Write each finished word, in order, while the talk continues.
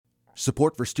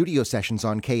Support for studio sessions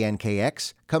on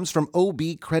KNKX comes from OB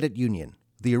Credit Union,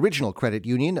 the original credit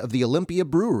union of the Olympia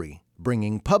Brewery,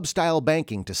 bringing pub-style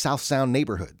banking to South Sound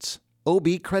neighborhoods.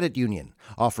 OB Credit Union,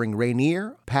 offering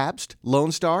Rainier, Pabst,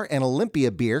 Lone Star, and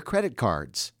Olympia beer credit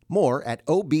cards. More at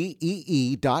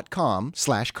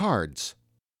obee.com/cards.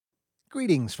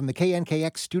 Greetings from the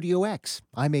KNKX Studio X.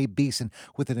 I'm Abe Beeson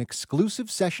with an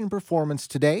exclusive session performance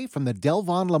today from the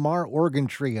Delvon Lamarr Organ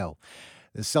Trio.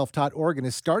 The self-taught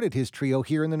organist started his trio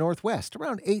here in the Northwest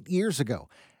around 8 years ago.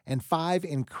 And 5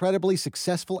 incredibly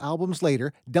successful albums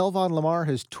later, Delvon Lamarr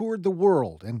has toured the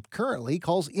world and currently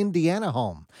calls Indiana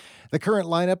home. The current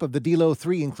lineup of the D-Lo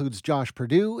 3 includes Josh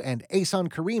Perdue and Ahsan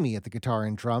Karimi at the guitar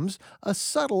and drums, a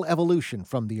subtle evolution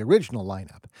from the original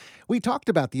lineup. We talked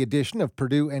about the addition of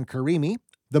Perdue and Karimi,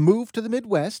 the move to the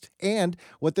Midwest, and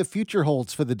what the future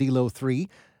holds for the D-Lo 3.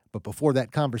 But before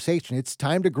that conversation, it's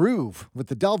time to groove with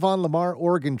the Delvon Lamarr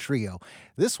Organ Trio.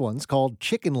 This one's called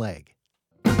Chicken Leg.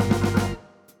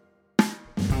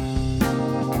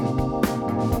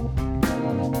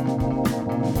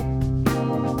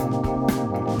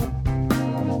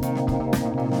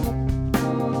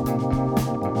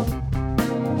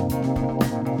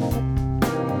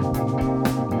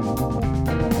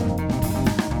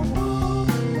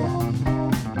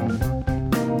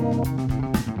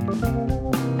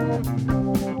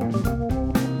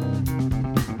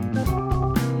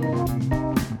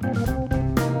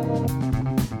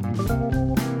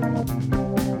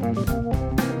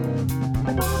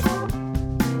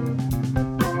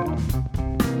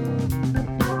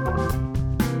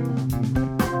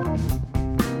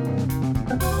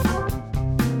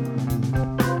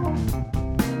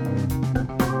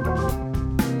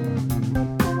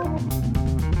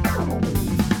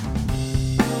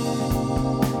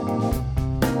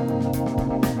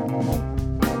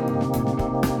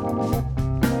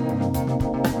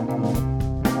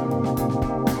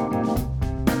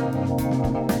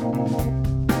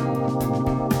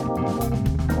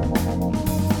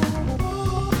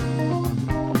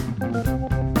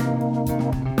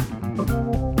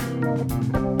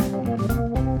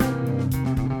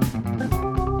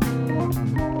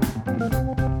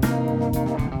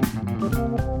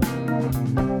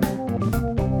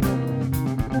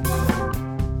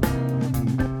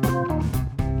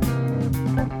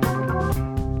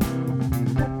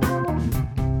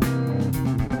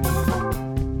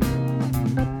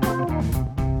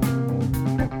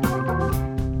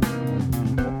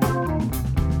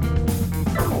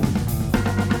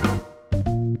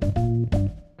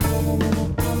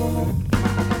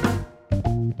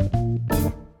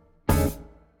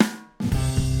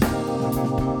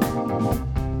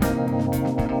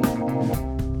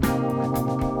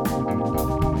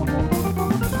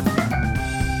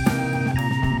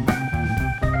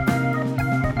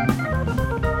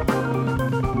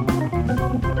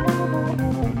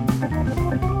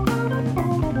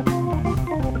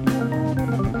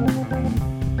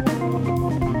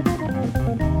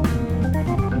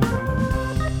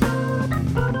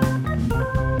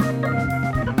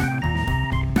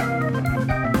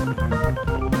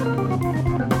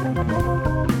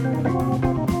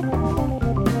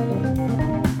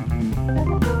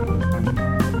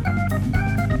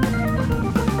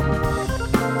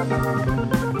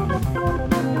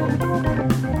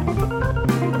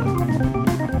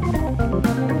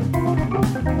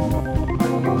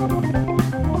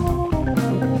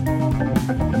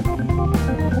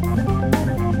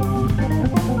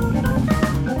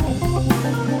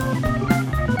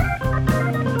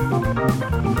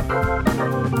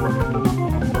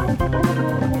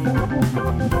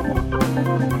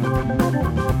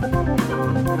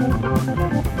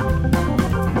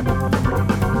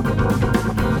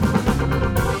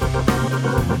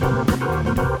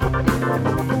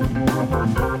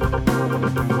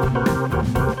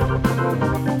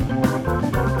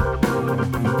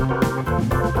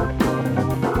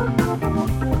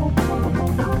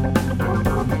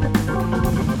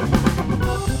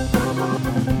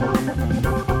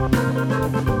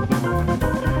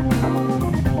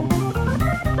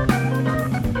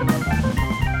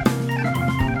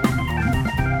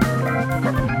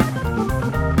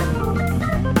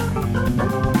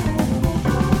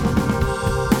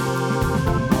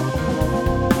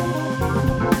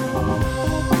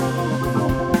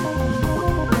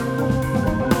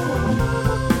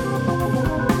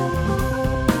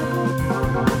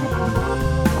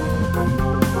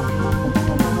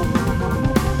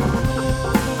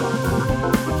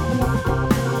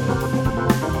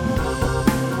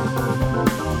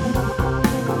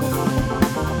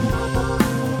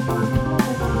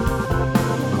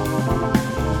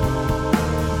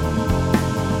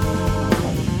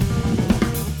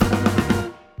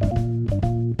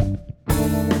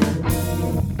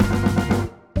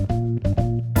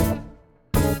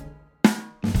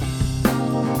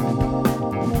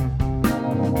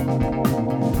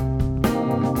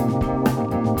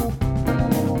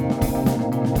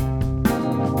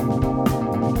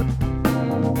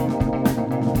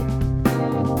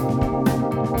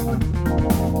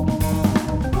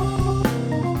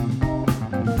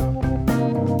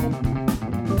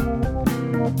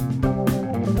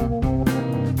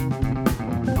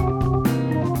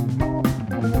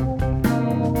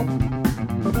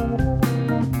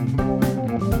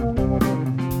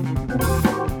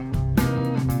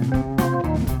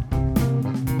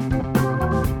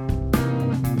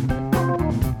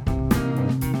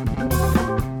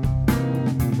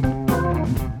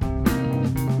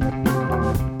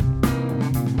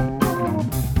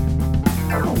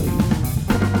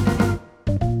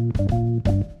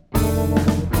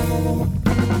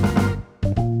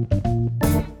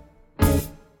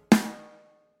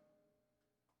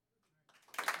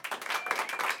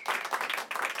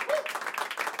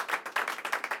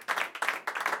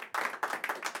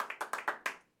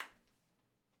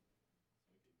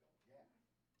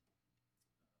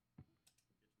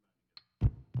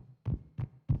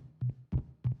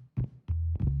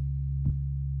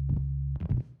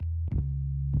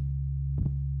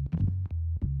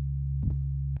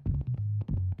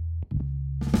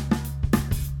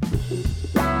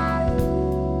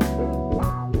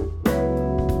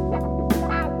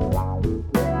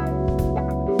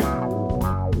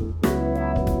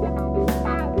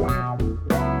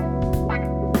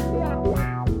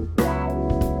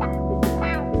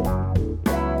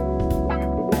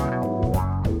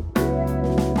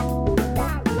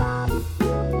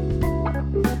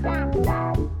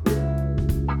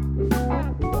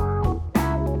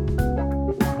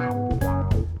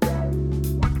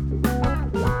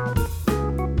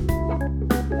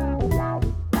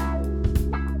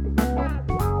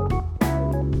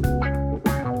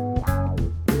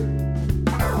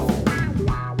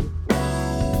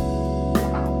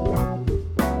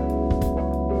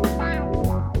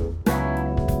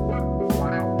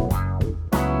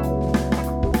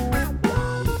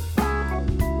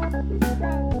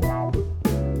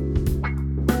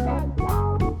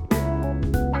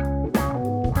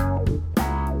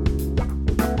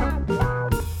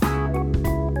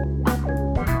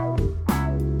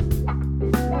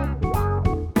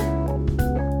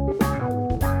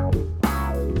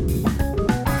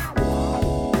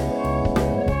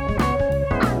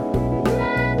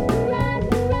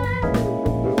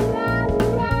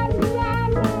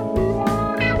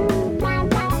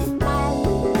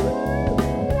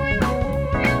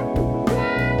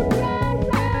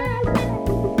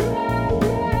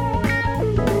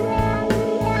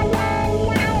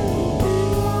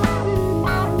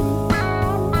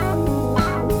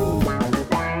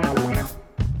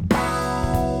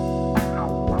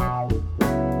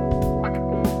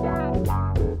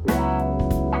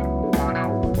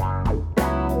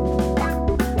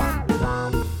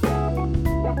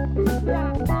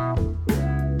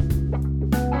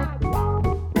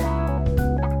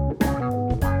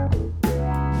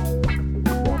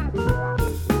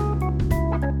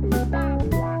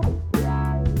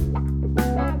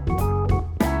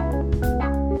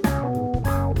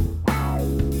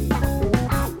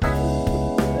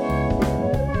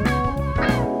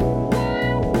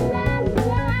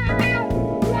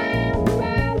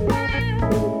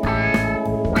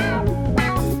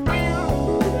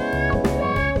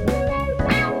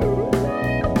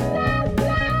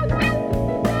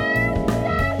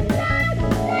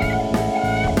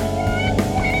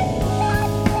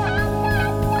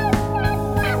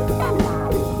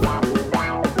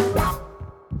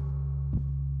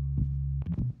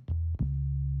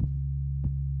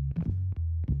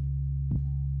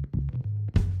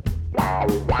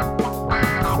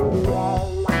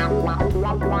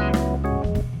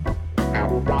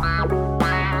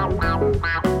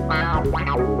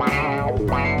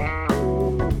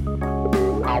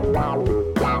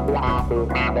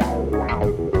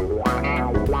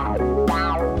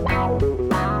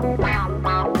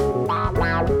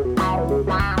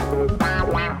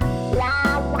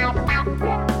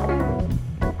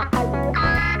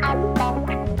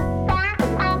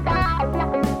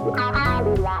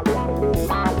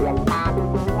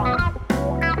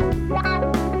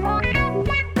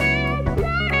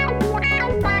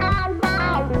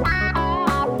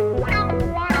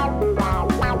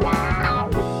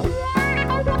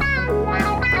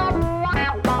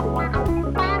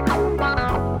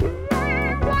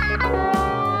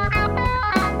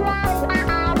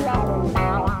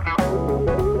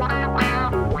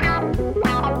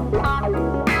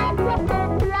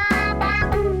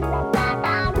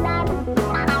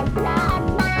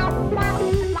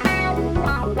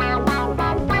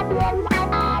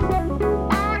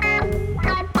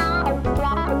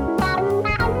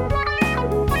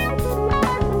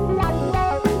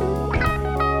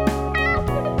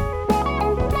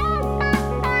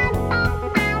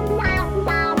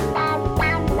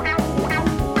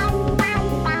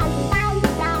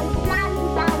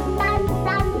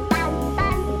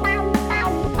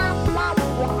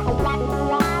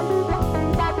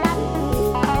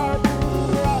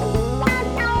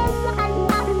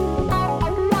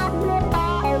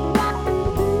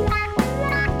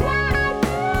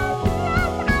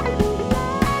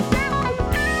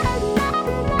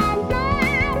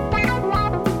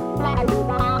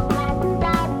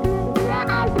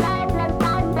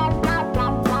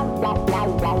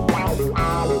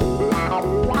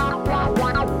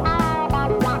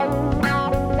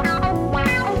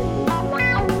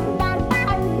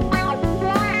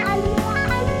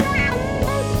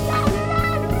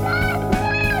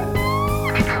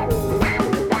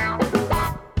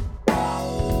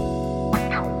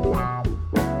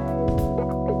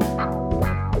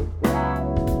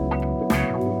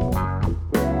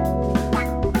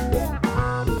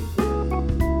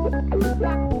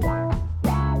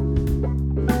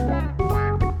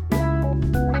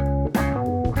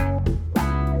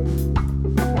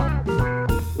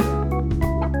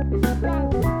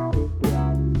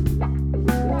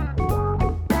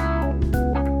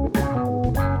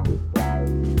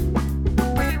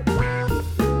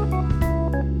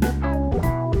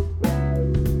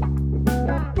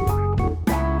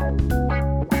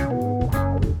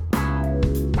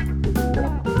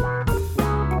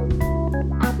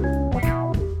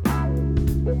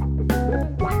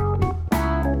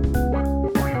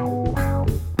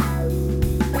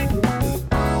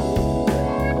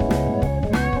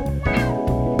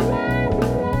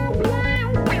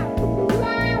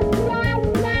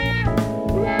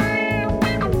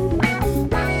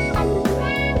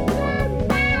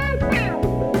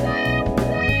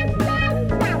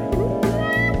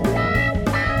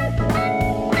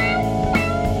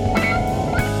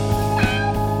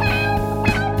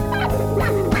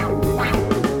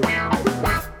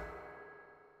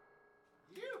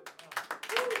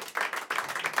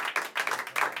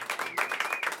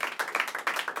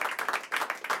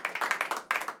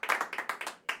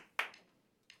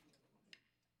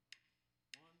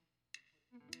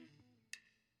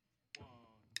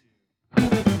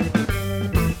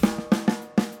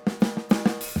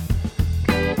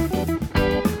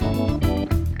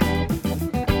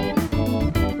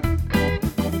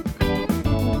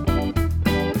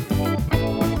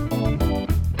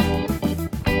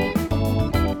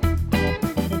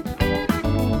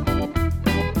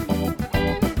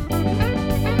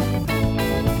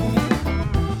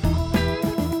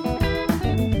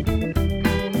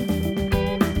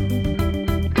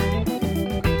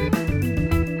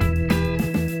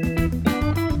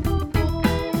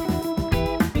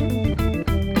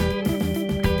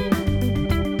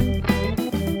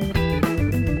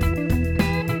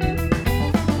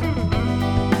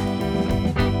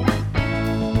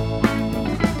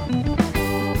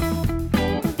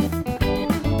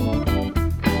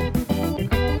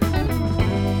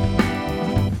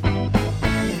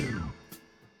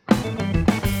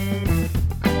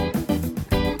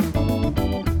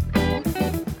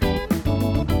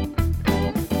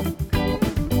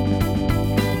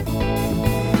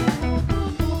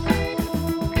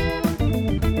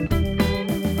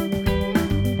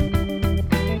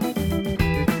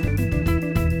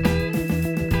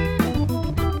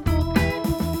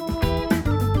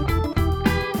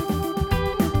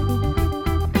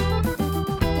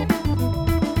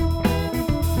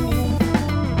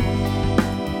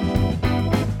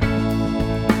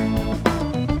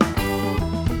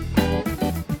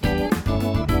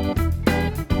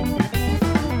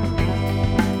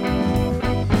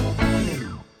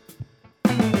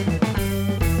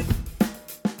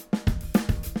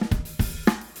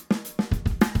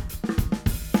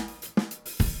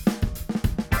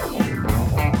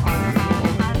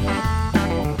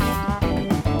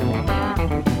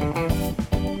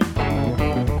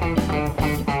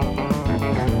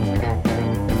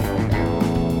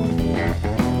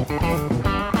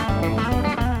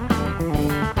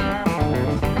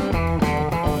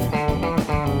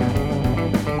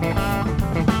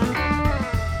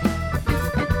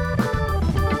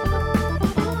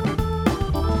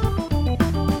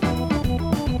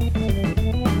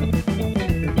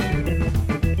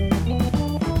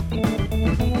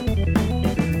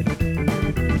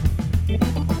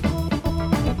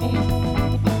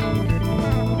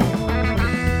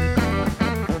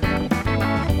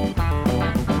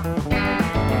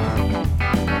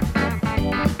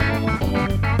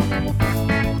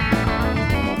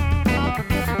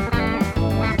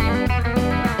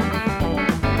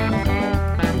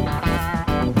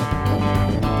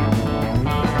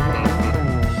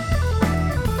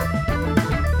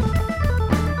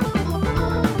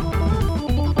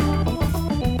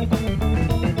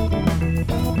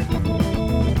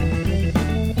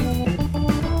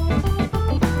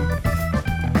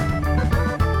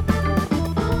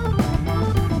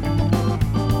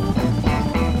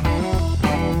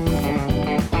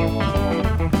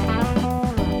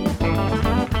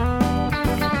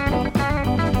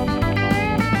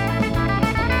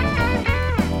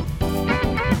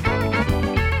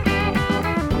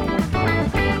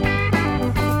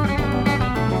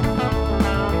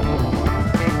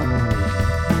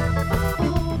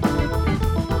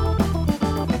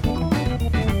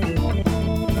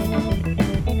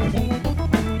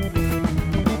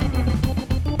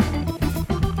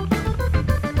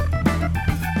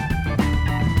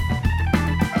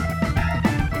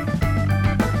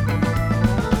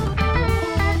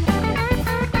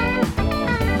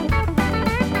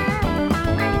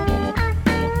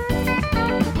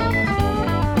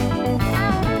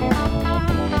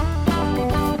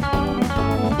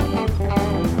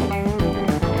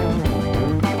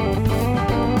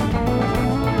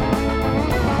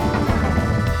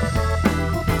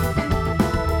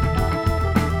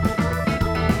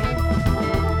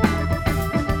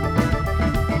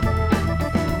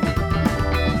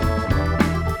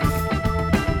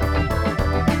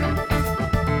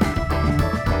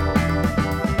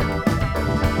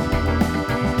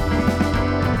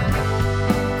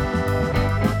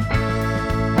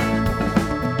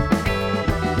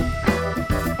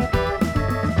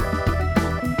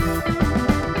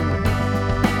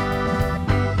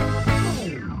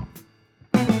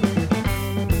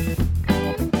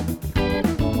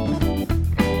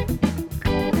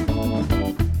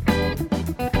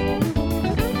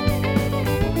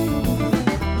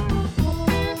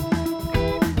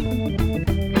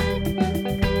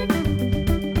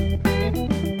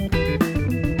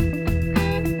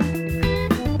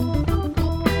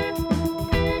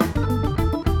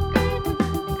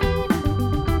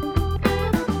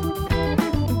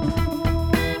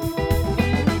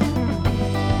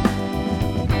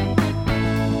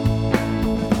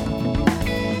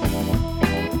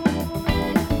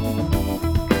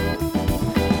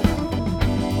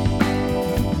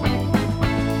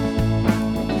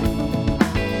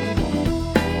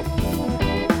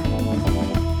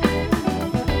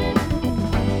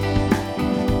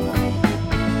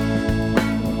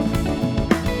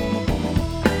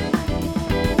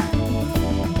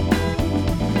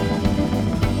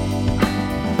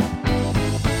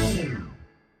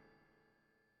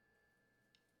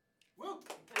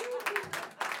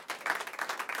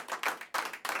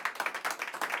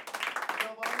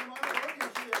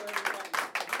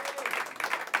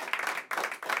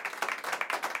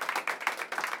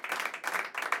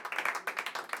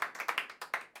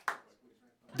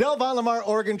 Delvon Lamarr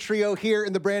Organ Trio here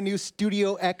in the brand new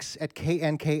Studio X at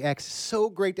KNKX. So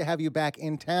great to have you back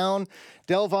in town.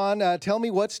 Delvon, tell me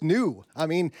what's new. I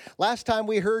mean, last time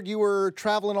we heard you were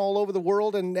traveling all over the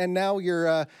world, and now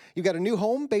you've got a new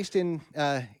home based in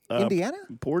Indiana?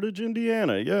 Portage,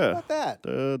 Indiana, yeah. How about that?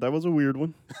 That was a weird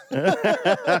one.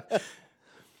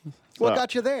 What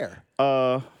got you there?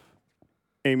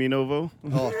 Amy Novo.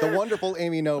 Oh, the wonderful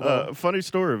Amy Novo. Funny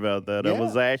story about that. Yeah. I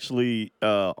was actually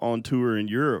on tour in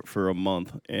Europe for a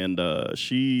month, and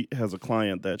she has a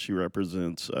client that she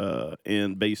represents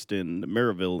based in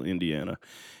Maryville, Indiana,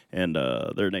 and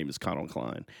their name is Connell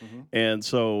Klein. Mm-hmm. And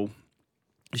so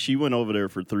she went over there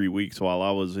for 3 weeks while I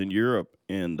was in Europe,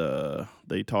 and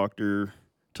they talked to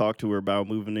her about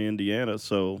moving to Indiana.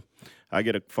 So I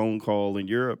get a phone call in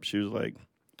Europe. She was like,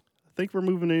 I think we're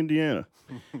moving to Indiana.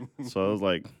 So I was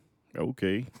like,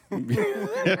 okay.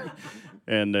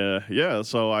 And,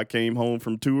 so I came home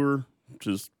from tour,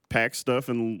 just packed stuff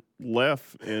and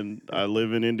left, and I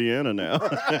live in Indiana now.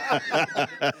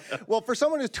 Well, for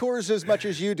someone who tours as much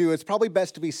as you do, it's probably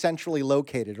best to be centrally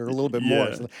located or a little bit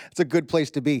more. So it's a good place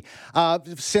to be.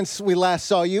 Since we last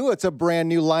saw you, it's a brand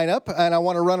new lineup, and I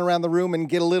want to run around the room and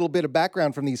get a little bit of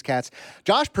background from these cats.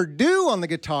 Josh Perdue on the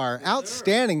guitar,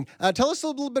 outstanding. Tell us a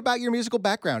little bit about your musical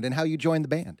background and how you joined the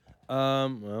band.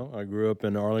 Well, I grew up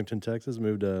in Arlington, Texas,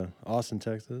 moved to Austin,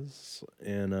 Texas,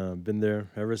 and been there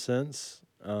ever since.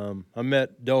 I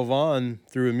met Delvon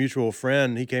through a mutual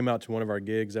friend. He came out to one of our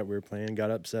gigs that we were playing, got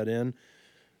upset in,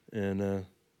 and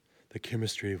the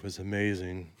chemistry was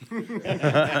amazing.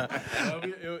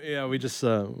 Yeah, we just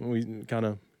we kind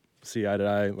of see eye to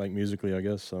eye, like musically, I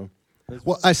guess. So.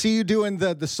 Well, I see you doing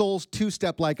the soul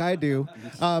two-step like I do.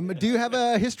 Do you have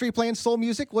a history playing soul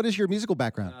music? What is your musical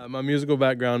background? My musical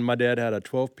background, my dad had a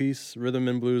 12-piece rhythm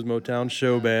and blues Motown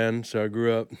show band, so I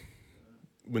grew up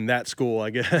in that school, I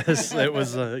guess. It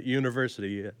was a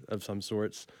university of some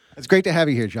sorts. It's great to have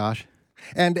you here, Josh.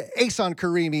 And Asan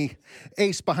Karimi,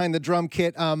 Ace behind the drum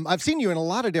kit. I've seen you in a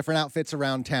lot of different outfits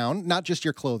around town, not just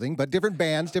your clothing, but different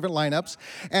bands, different lineups.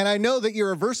 And I know that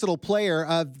you're a versatile player.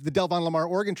 The Delvon Lamarr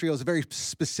Organ Trio is a very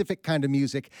specific kind of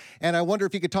music. And I wonder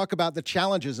if you could talk about the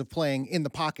challenges of playing in the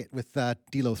pocket with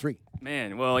D-Lo 3.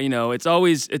 Man, well, it's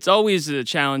always a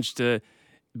challenge to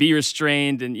be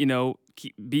restrained and,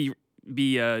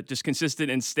 be just consistent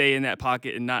and stay in that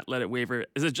pocket and not let it waver.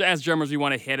 As drummers, we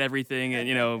want to hit everything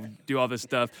and, do all this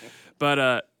stuff. But,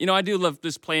 I do love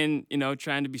just playing,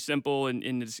 trying to be simple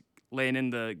and just laying in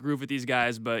the groove with these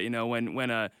guys. But, when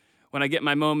I get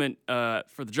my moment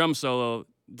for the drum solo,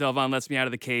 Delvon lets me out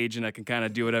of the cage and I can kind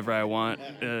of do whatever I want,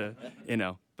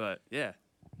 But, yeah.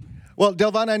 Well,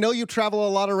 Delvon, I know you travel a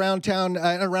lot around town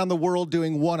and around the world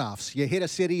doing one-offs. You hit a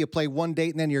city, you play one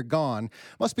date, and then you're gone.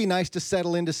 Must be nice to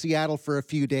settle into Seattle for a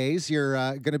few days. You're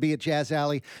going to be at Jazz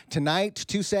Alley tonight,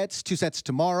 two sets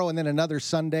tomorrow, and then another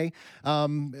Sunday.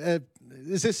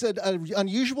 Is this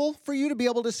unusual for you to be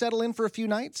able to settle in for a few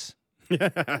nights?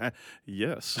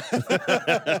 Yes.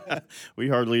 We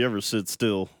hardly ever sit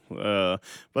still. But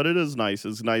it is nice.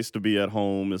 It's nice to be at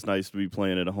home. It's nice to be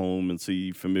playing at home and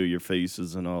see familiar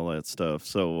faces and all that stuff.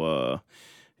 So,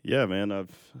 yeah, man, I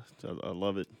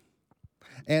love it.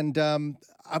 And I'm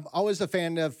always a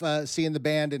fan of seeing the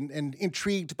band and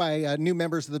intrigued by new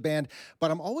members of the band.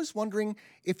 But I'm always wondering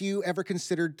if you ever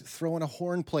considered throwing a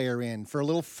horn player in for a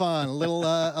little fun, a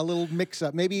little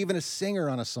mix-up, maybe even a singer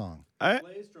on a song.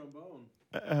 Plays trombone.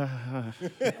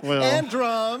 Well, and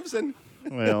drums.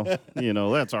 Well,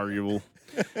 that's arguable.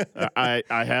 I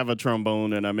have a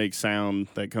trombone and I make sound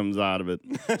that comes out of it.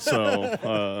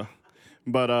 So,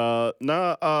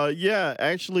 yeah,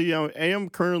 actually, I am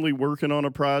currently working on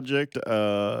a project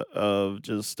of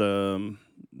just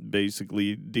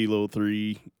basically D-Lo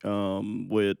 3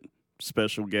 with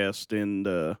special guest,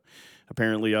 and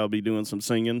apparently I'll be doing some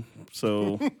singing.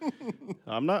 So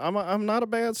I'm not a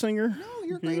bad singer. No,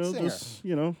 you're a great singer. Just,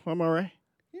 I'm all right.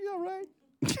 You're all right.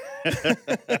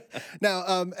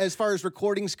 Now, as far as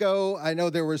recordings go, I know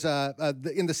there was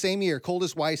in the same year, Cold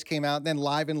as Weiss came out, then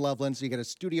Live in Loveland, so you get a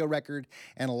studio record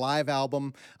and a live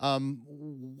album.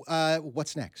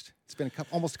 What's next? It's been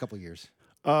almost a couple of years.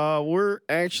 We're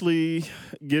actually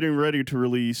getting ready to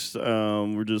release.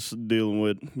 We're just dealing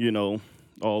with,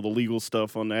 all the legal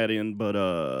stuff on that end, but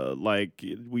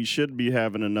we should be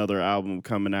having another album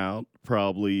coming out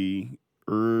probably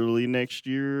early next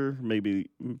year,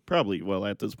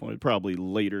 at this point, probably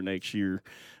later next year.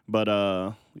 But,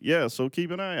 so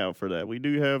keep an eye out for that. We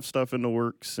do have stuff in the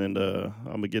works, and I'm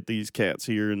going to get these cats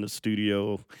here in the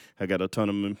studio. I got a ton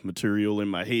of material in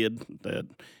my head that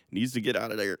needs to get out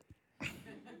of there.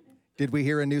 Did we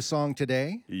hear a new song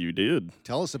today? You did.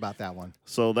 Tell us about that one.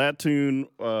 So that tune,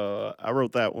 I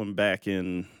wrote that one back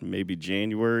in maybe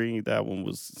January. That one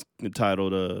was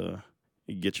entitled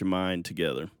Get Your Mind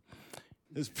Together.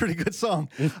 It's a pretty good song.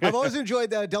 I've always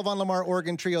enjoyed the Delvon Lamarr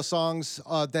organ trio songs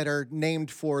that are named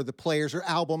for the players or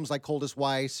albums like Coldest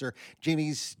Weiss or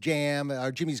Jimmy's Jam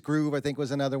or Jimmy's Groove, I think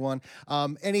was another one.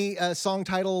 Any song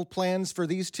title plans for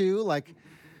these two, like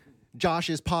Josh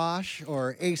is Posh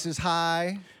or Ace is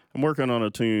High? I'm working on a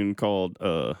tune called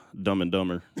Dumb and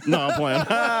Dumber. No, I'm playing.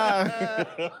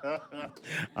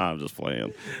 I'm just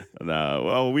playing. No,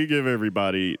 well, we give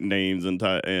everybody names and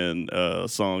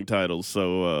song titles,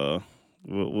 so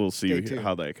we'll see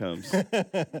how that comes.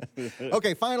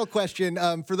 Okay, final question.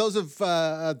 For those of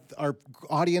our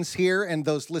audience here and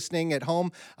those listening at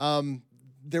home,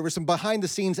 there was some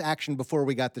behind-the-scenes action before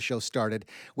we got the show started,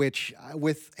 which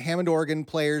with Hammond organ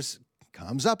players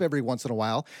comes up every once in a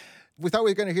while. We thought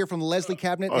we were going to hear from the Leslie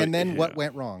cabinet, and then what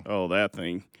went wrong? Oh, that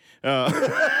thing. Like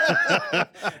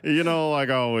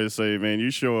I always say, man, you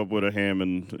show up with a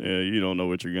Hammond, you don't know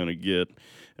what you're going to get.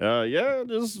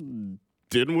 Just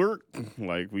didn't work.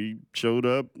 Like, we showed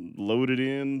up, loaded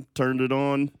in, turned it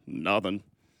on, nothing.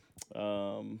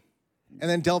 And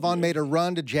then Delvon made a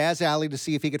run to Jazz Alley to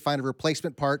see if he could find a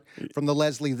replacement part from the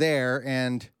Leslie there,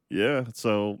 and... Yeah,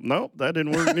 so, nope, that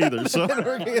didn't work neither. So,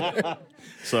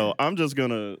 so I'm just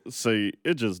going to say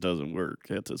it just doesn't work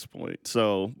at this point.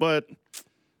 So, but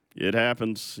it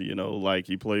happens, like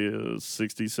you play a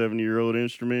 67-year-old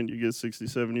instrument, you get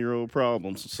 67-year-old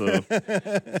problems. So.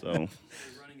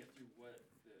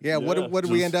 Yeah, what did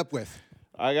we end up with?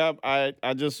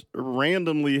 I just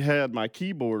randomly had my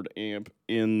keyboard amp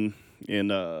in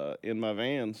my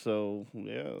van. So,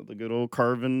 yeah, the good old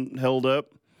Carvin held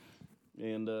up.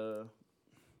 And,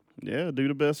 do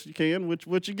the best you can with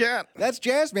what you got. That's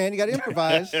jazz, man. You got to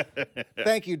improvise.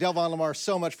 Thank you, Delvon Lamarr,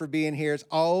 so much for being here. It's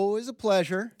always a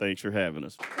pleasure. Thanks for having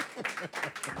us.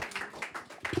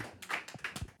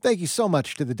 Thank you so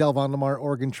much to the Delvon Lamarr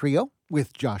Organ Trio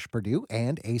with Josh Perdue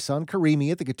and Asan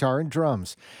Karimi at the guitar and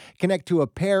drums. Connect to a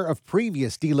pair of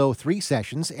previous D-Lo 3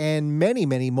 sessions and many,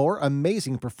 many more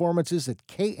amazing performances at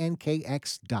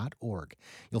KNKX.org.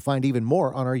 You'll find even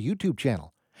more on our YouTube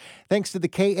channel. Thanks to the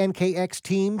KNKX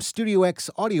team, Studio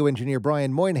X audio engineer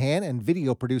Brian Moynihan and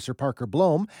video producer Parker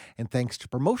Blome, and thanks to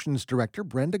promotions director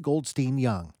Brenda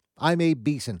Goldstein-Young. I'm Abe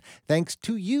Beeson. Thanks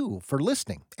to you for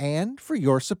listening and for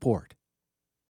your support.